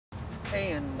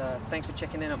Hey, and thanks for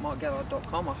checking in at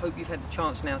markgallard.com. I hope you've had the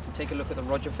chance now to take a look at the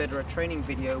Roger Federer training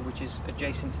video, which is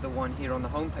adjacent to the one here on the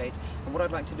homepage. And what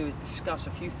I'd like to do is discuss a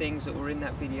few things that were in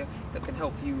that video that can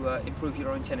help you improve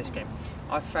your own tennis game.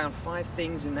 I've found 5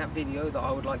 things in that video that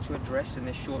I would like to address in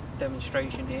this short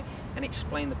demonstration here and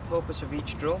explain the purpose of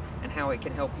each drill and how it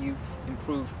can help you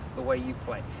improve the way you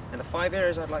play. And the 5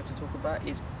 areas I'd like to talk about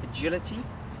is agility,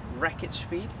 racket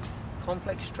speed,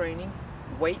 complex training,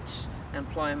 weights, and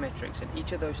plyometrics, and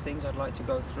each of those things I'd like to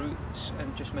go through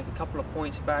and just make a couple of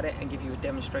points about it and give you a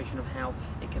demonstration of how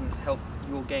it can help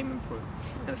your game improve.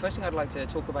 And the first thing I'd like to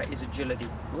talk about is agility.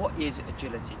 What is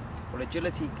agility? Well,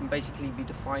 agility can basically be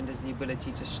defined as the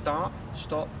ability to start,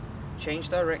 stop, change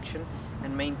direction,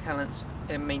 and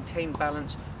maintain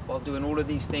balance while doing all of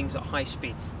these things at high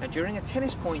speed. Now, during a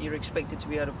tennis point, you're expected to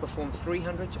be able to perform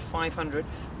 300 to 500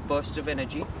 bursts of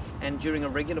energy, and during a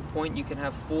regular point, you can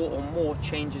have 4 or more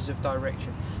changes of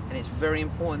direction. And it's very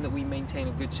important that we maintain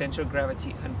a good center of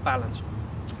gravity and balance.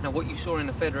 Now, what you saw in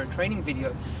the Federer training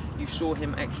video, you saw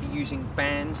him actually using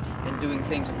bands and doing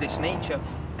things of this nature,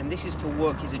 and this is to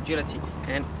work his agility.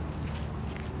 And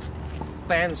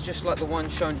bands, just like the one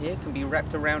shown here, can be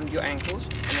wrapped around your ankles,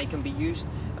 and they can be used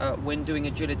when doing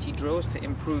agility drills to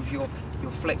improve your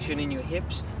flexion in your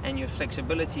hips and your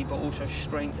flexibility, but also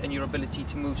strength and your ability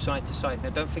to move side to side. Now,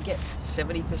 don't forget,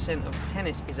 70% of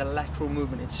tennis is a lateral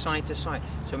movement. It's side to side.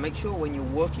 So make sure when you're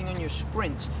working on your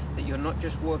sprints that you're not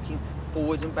just working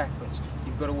forwards and backwards.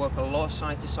 You've got to work a lot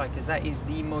side to side, because that is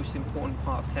the most important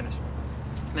part of tennis.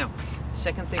 Now, the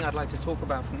second thing I'd like to talk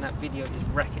about from that video is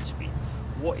racket speed.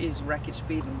 What is racket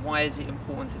speed and why is it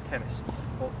important to tennis?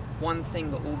 Well, one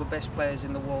thing that all the best players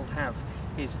in the world have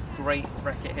is great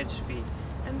racket head speed,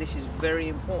 and this is very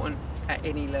important at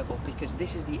any level, because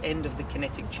this is the end of the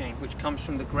kinetic chain, which comes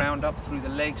from the ground up through the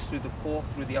legs, through the core,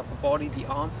 through the upper body, the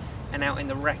arm, and out in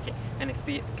the racket. And if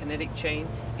the kinetic chain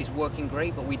is working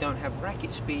great but we don't have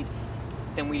racket speed,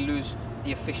 then we lose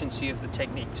the efficiency of the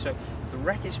technique. So the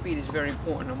racket speed is very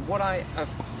important, and what I have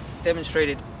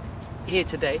demonstrated here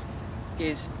today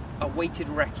is a weighted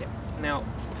racket. Now,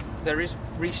 there is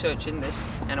research in this,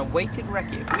 and a weighted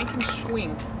racket, if we can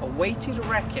swing a weighted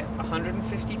racket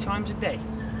 150 times a day,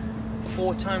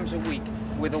 4 times a week,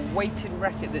 with a weighted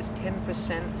racket that's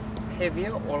 10%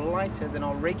 heavier or lighter than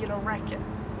our regular racket,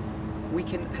 we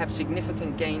can have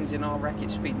significant gains in our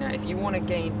racket speed. Now, if you want to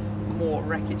gain more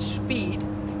racket speed,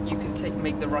 you can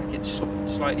make the racket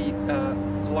slightly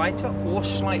lighter or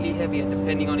slightly heavier,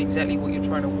 depending on exactly what you're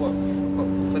trying to work. But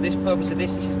for this purpose of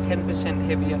this is 10%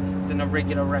 heavier than a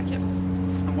regular racket.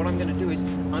 And what I'm going to do is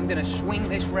I'm going to swing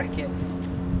this racket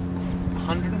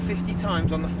 150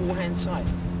 times on the forehand side,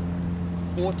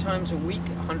 4 times a week,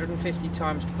 150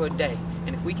 times per day.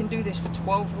 And if we can do this for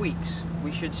 12 weeks,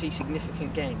 we should see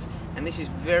significant gains. And this is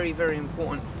very, very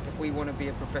important if we want to be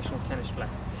a professional tennis player.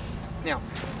 Now,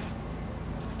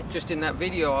 just in that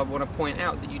video, I want to point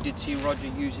out that you did see Roger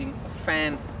using a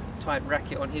fan type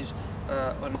racket on his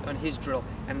drill,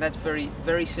 and that's very,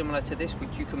 very similar to this,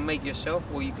 which you can make yourself,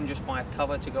 or you can just buy a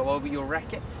cover to go over your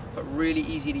racket. But really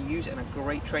easy to use and a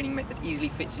great training method. Easily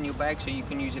fits in your bag, so you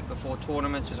can use it before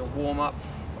tournaments as a warm-up,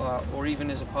 or even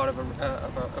as a part of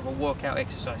a workout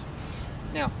exercise.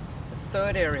 Now, the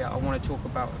third area I want to talk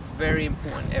about, a very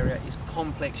important area, is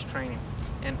complex training.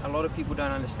 And a lot of people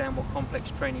don't understand what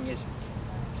complex training is,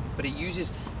 but it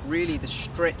uses really the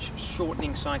stretch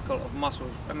shortening cycle of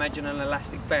muscles. Imagine an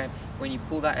elastic band. When you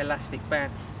pull that elastic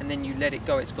band and then you let it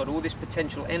go, it's got all this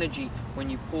potential energy when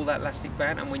you pull that elastic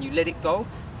band, and when you let it go,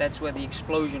 that's where the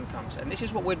explosion comes. And this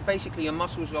is what basically your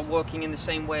muscles are working in the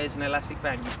same way as an elastic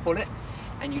band. You pull it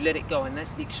and you let it go, and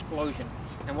that's the explosion.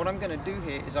 And what I'm going to do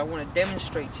here is I want to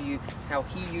demonstrate to you how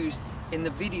he used in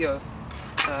the video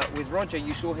with Roger.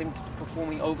 You saw him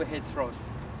performing overhead throws.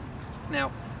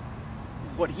 Now,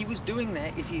 what he was doing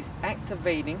there is he's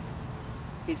activating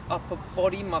his upper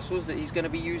body muscles that he's going to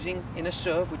be using in a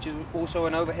serve, which is also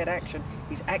an overhead action.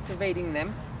 He's activating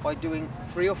them by doing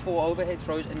 3 or 4 overhead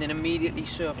throws and then immediately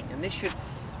serving. And this should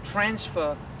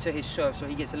transfer to his serve, so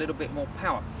he gets a little bit more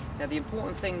power. Now, the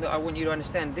important thing that I want you to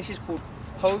understand, this is called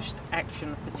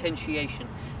post-action potentiation.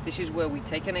 This is where we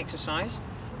take an exercise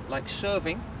like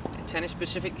serving, a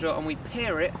tennis-specific drill, and we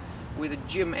pair it with a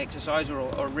gym exercise or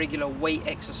a regular weight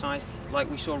exercise like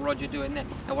we saw Roger doing there.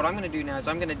 Now, what I'm going to do now is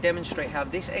I'm going to demonstrate how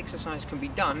this exercise can be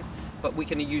done, but we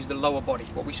can use the lower body.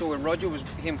 What we saw with Roger was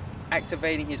him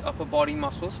activating his upper body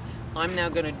muscles. I'm now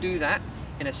going to do that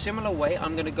in a similar way.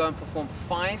 I'm going to go and perform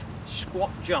 5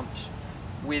 squat jumps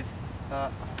with a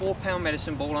 4-pound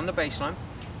medicine ball on the baseline,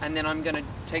 and then I'm going to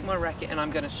take my racket and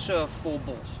I'm going to serve 4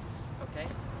 balls. Okay?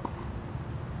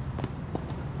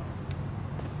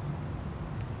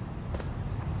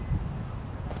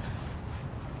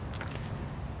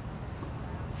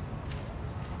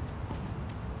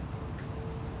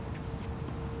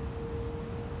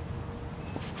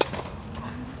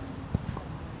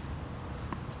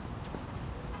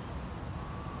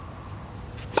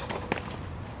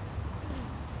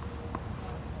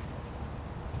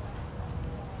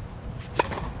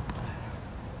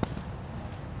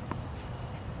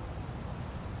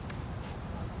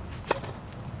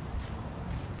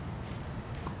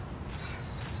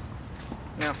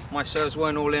 Now, my serves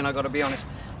weren't all in, I got to be honest.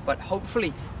 But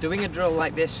hopefully, doing a drill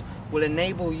like this will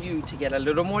enable you to get a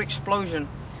little more explosion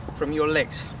from your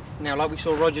legs. Now, like we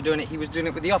saw Roger doing it, he was doing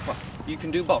it with the upper. You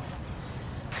can do both.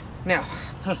 Now,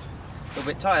 a little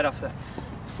bit tired after that.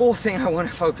 Fourth thing I want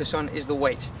to focus on is the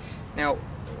weight. Now,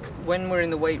 when we're in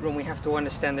the weight room, we have to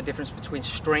understand the difference between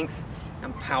strength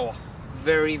and power.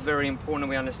 Very, very important that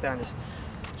we understand this.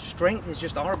 Strength is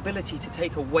just our ability to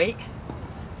take a weight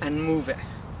and move it.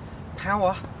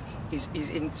 Power is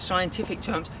in scientific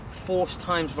terms, force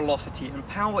times velocity, and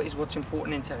power is what's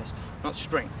important in tennis, not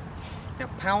strength. Now,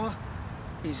 power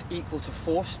is equal to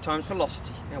force times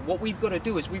velocity. Now, what we've got to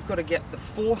do is we've got to get the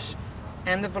force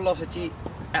and the velocity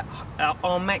at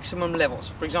our maximum levels.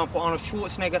 For example, Arnold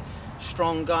Schwarzenegger,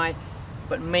 strong guy,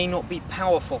 but may not be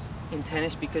powerful in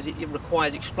tennis because it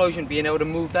requires explosion, being able to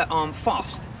move that arm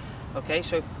fast. Okay,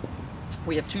 so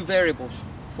we have two variables,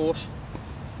 force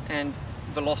and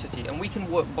velocity, and we can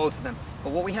work both of them.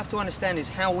 But what we have to understand is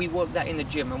how we work that in the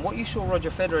gym. And what you saw Roger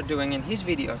Federer doing in his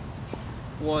video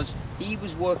was he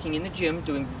was working in the gym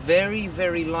doing very,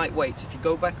 very light weights. If you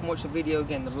go back and watch the video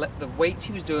again, the weights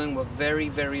he was doing were very,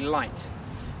 very light.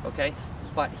 Okay,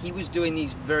 but he was doing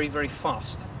these very, very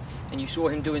fast. And you saw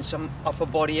him doing some upper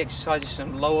body exercises,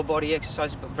 some lower body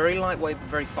exercises, but very lightweight, but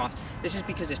very fast. This is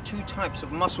because there's two types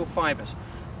of muscle fibers.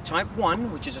 Type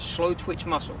 1, which is a slow twitch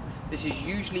muscle. This is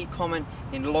usually common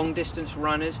in long distance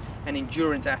runners and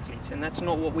endurance athletes, and that's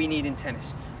not what we need in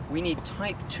tennis. We need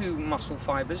type 2 muscle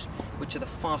fibers, which are the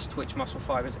fast twitch muscle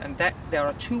fibers, and there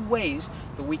are two ways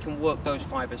that we can work those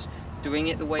fibers. Doing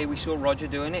it the way we saw Roger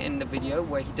doing it in the video,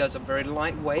 where he does a very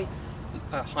lightweight,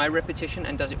 high repetition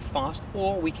and does it fast,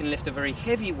 or we can lift a very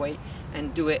heavy weight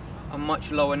and do it a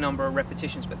much lower number of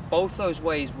repetitions. But both those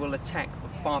ways will attack the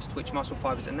fast twitch muscle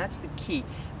fibers, and that's the key,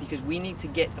 because we need to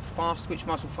get the fast twitch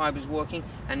muscle fibers working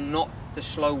and not the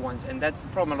slow ones. And that's the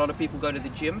problem. A lot of people go to the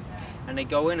gym and they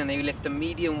go in and they lift a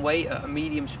medium weight at a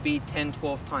medium speed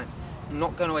 10-12 times.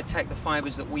 Not going to attack the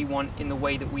fibers that we want in the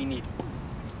way that we need.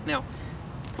 Now,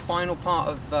 the final part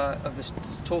of this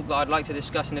talk that I'd like to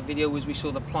discuss in the video was we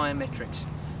saw the plyometrics,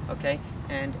 okay,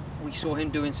 and we saw him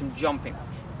doing some jumping.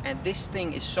 And this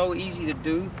thing is so easy to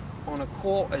do on a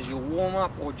court as your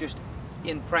warm-up, or just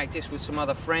in practice with some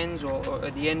other friends, or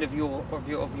at the end of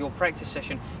your practice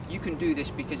session. You can do this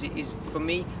because it is, for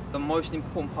me, the most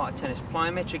important part of tennis.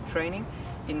 Plyometric training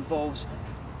involves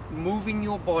moving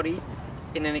your body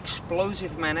in an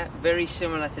explosive manner, very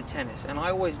similar to tennis. And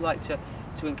I always like to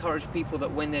encourage people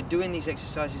that when they're doing these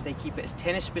exercises, they keep it as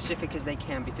tennis specific as they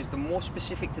can, because the more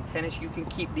specific to tennis you can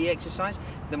keep the exercise,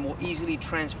 the more easily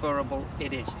transferable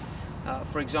it is.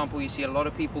 For example, you see a lot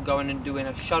of people going and doing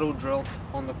a shuttle drill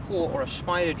on the court, or a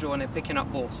spider drill, and they're picking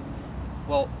up balls.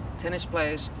 Well, tennis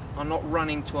players are not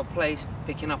running to a place,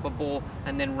 picking up a ball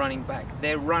and then running back.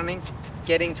 They're running,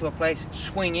 getting to a place,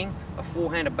 swinging, a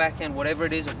forehand, a backhand, whatever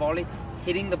it is, a volley,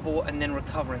 hitting the ball and then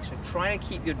recovering. So try to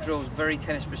keep your drills very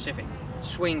tennis specific.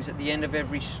 Swings at the end of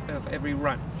every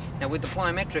run. Now with the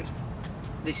plyometrics,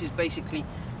 this is basically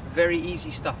very easy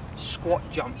stuff. Squat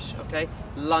jumps, okay,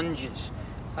 lunges,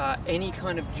 any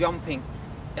kind of jumping,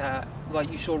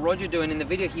 like you saw Roger doing in the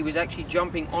video. He was actually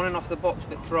jumping on and off the box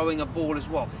but throwing a ball as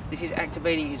well. This is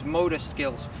activating his motor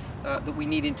skills that we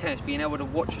need in tennis, being able to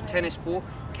watch a tennis ball,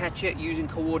 catch it, using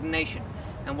coordination.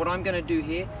 And what I'm going to do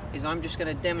here is I'm just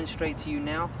going to demonstrate to you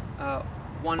now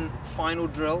one final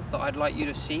drill that I'd like you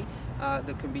to see,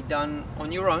 that can be done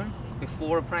on your own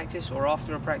before a practice or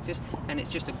after a practice, and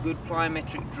it's just a good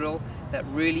plyometric drill that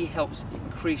really helps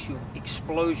increase your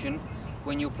explosion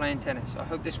when you're playing tennis. I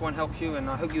hope this one helps you, and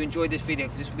I hope you enjoyed this video,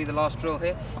 because this will be the last drill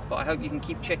here, but I hope you can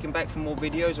keep checking back for more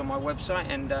videos on my website,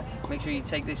 and make sure you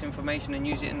take this information and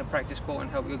use it in the practice court and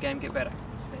help your game get better.